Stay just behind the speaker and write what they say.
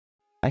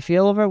I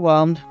feel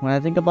overwhelmed when I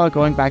think about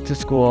going back to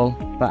school,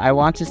 but I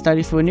want to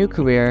study for a new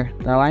career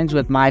that aligns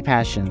with my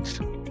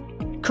passions.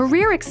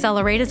 Career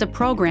EXCELerate is a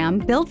program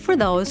built for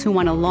those who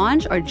want to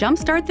launch or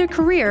jumpstart their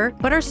career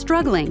but are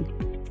struggling.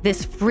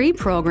 This free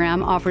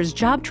program offers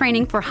job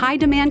training for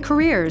high-demand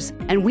careers,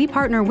 and we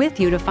partner with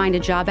you to find a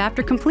job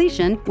after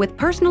completion with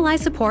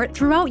personalized support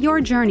throughout your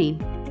journey.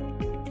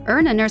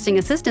 Earn a nursing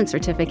assistant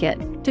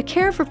certificate to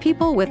care for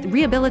people with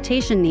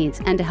rehabilitation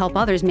needs and to help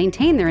others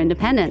maintain their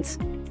independence.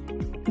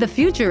 The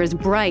future is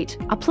bright.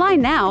 Apply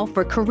now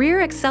for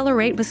Career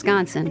EXCELerate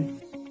Wisconsin.